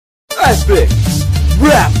epic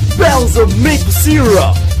rap battles of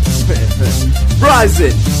Maplesyrup.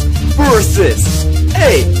 Verizon versus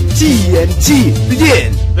AT&T.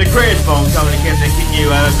 Begin. The greatest phone company can't kick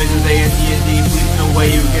you out of business. AT&T, please no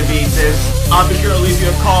way you can beat this. I'll be sure to leave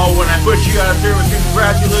you a call when I push you out of service.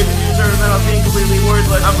 Congratulations, you service that I'm being completely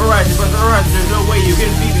worthless. I'm Verizon, but Verizon, there's no way you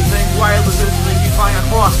can beat these things. Wireless systems you find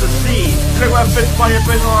across the sea. Check my fist on your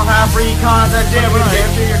face on half free contact. Damn it,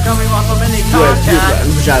 after you're coming off of any contact.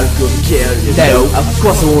 Wish I couldn't kill you. No, of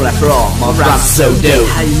course I won't after all. My rhymes are so dope.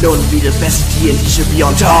 How you know to be the best at TNT should be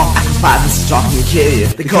on top. Five is talking and kill you.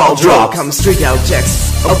 The call drop, coming straight out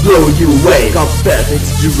Texas. I'll blow you away. Got better things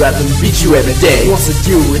to do rather than beat you every day. What's to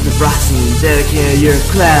do with the Verizon? Dedicated, you're a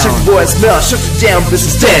clown. Check the voicemail, shut it down,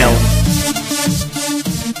 business down.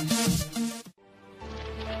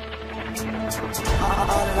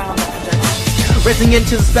 Racing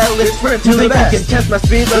into the battle, let's sprint to the best. You can test my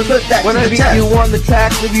speed, let's put that when to the test. You on the track,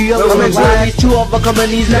 leave you alone in line. These two of our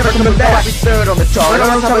companies never coming back. We third on the chart, right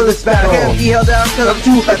on top of this battle. I can't be held down cause I'm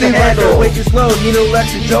too fast to handle. Way too slow, need no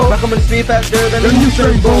electric Joe. My company speed faster than a new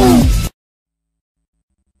train boom.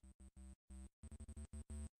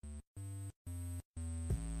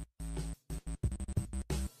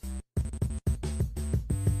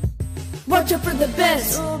 Watch out for the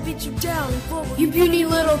best, or I'll beat you down. You puny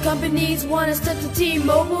little companies wanna step to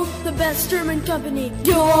T-Mobile, the best German company.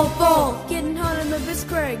 You'll all fall, getting hot on the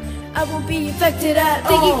Biscraig. I won't be affected at all.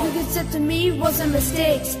 Thinking you could step to me was a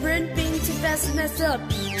mistake. Sprint being too fast and messed up.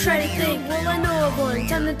 Try to think, well I know of one.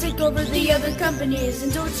 Time to take over the other companies.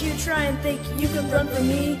 And don't you try and think you can run from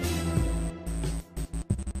me.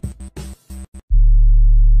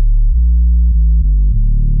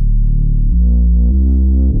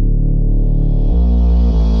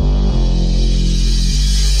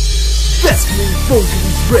 Phone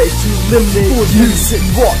is ready to eliminate for news and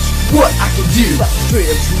watch what I can do.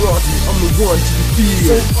 Straight up Toronto, I'm the one to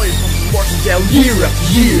defeat. So I am marching down year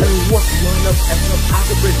after year. And what's the line up after I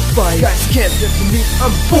can break the fight. Guys can't step to me,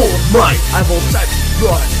 I'm full of might. I've all types of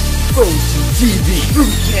products, phones and TV.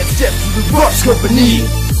 Fruit can't step to the Rocks Company.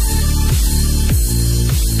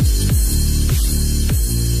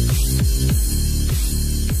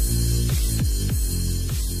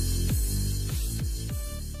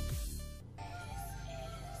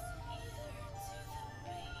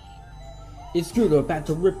 It's Scooter about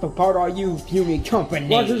to rip apart all you puny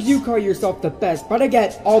companies. Rogers, you call yourself the best, but I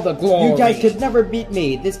get all the glory. You guys could never beat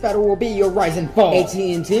me. This battle will be your rise and fall.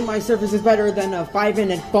 AT&T, my service is better than a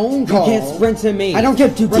 5-minute phone call. You can't sprint to me. I don't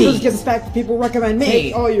give 2 T's. Rogers gives back people recommend me.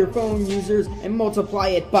 Take all your phone users and multiply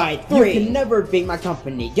it by 3. You can never beat my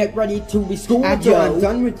company. Get ready to be schooled. After I'm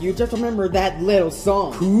done with you, just remember that little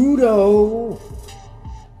song. Kudo.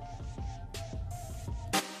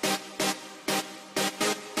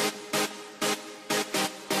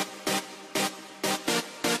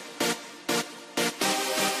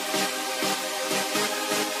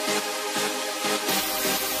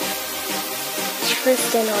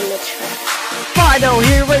 Tristan on the track. Fido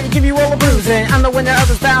here, ready to give you all the bruising. I'm the winner of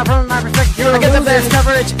this battle from my perspective. I get the best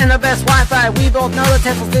coverage and the best Wi-Fi. We both know that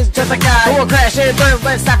Tesla is just a guy who will crash it, but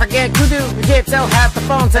let's not forget Kudu. You can't sell half the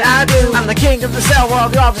phones that I do. I'm the king of the cell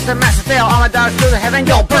world, the officer, massive fail. All my dogs through the heaven,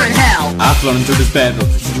 go burn hell. I've flown into this battle,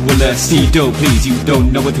 you will let C-Do, please, you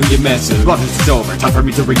don't know with who you mess with. Rogers is over, time for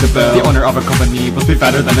me to ring the bell. The owner of our company must be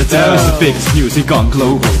fatter than a Dell. This is the biggest music gone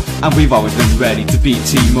global, and we've always been ready to beat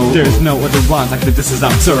T-Mobile. There's no other ones like this is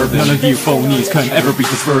I'm serving. None of you phonies can ever beat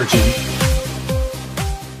this virgin.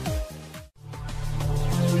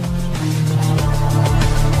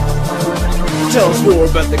 Tell us more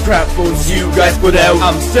about the crap phones you guys put out.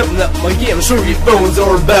 I'm stepping up my game, I'm sure your phones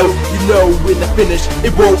are about. You know when I finish,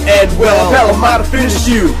 it won't end well. Pal, I'm out to finish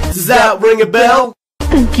you. Does that ring a bell?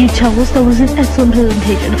 Thank you, Charles. That was an excellent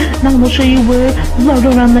presentation. Now I'm going to show you where loud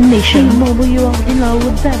around the nation. T-Mobile, you already know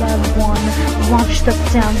that I've won. Watch Step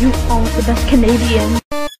Down, you are the best Canadian.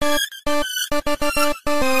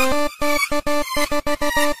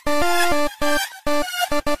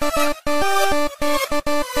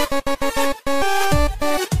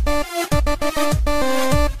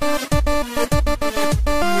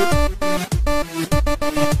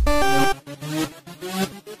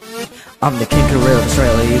 I'm the King Career of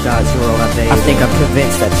Australia, you guys who are all updated. I think I'm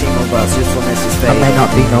convinced that T-Mobile's usefulness is fake. I may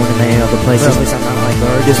not be known in many other places, but at least I'm not like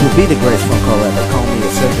her. This will be the greatest phone call ever. Call me a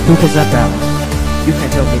surgeon. Who can that battle? You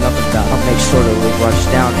can't tell me nothing about it. I'll make sure to leave Rogers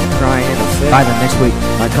down and crying in a fit. By the next week,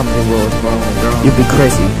 my company will have grown and grown. You'd be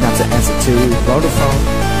crazy not to answer to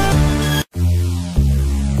Vodafone.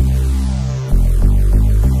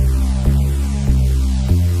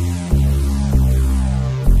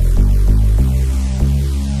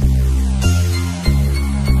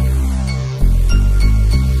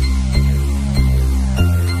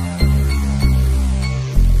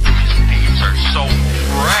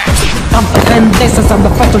 recommendations on the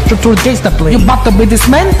photo shoot through discipline. You about to be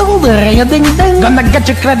dismantled, ring a ding ding. Gonna get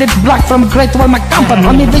your credit blocked from great to my company.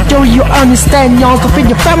 Only victory you understand yours to feed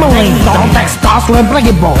your family. Don't take stars to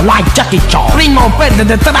unbreakable like Jackie Chan. Primo better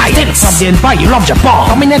than tonight. From the empire, you love Japan.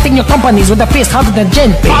 Dominating your companies with a fist harder than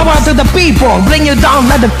Genpei. Power to the people, bring you down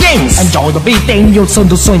like the kings. Enjoy the beating, you'll soon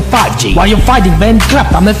do so in 5G. While you're fighting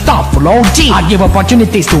bankrupt, I'm the thoughtful OG. I give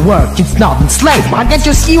opportunities to work, it's not enslavement. I get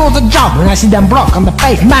your CEOs a job when I see them broke on the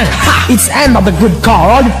pavement. Ha! It's end of the good car,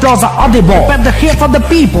 all the flaws are audible. Prepare the hear from the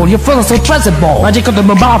people, you feel so traceable. Magic of the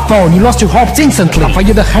mobile phone, you lost your hopes instantly. Time for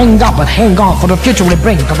you to hang up and hang on for the future we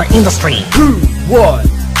bring to the industry. Who won?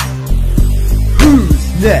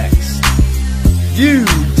 Who's next? You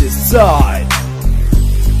decide.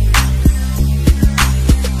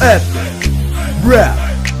 Epic rap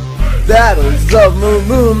battles of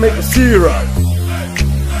Maplesyrup.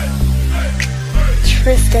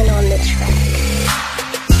 Tristan on the track.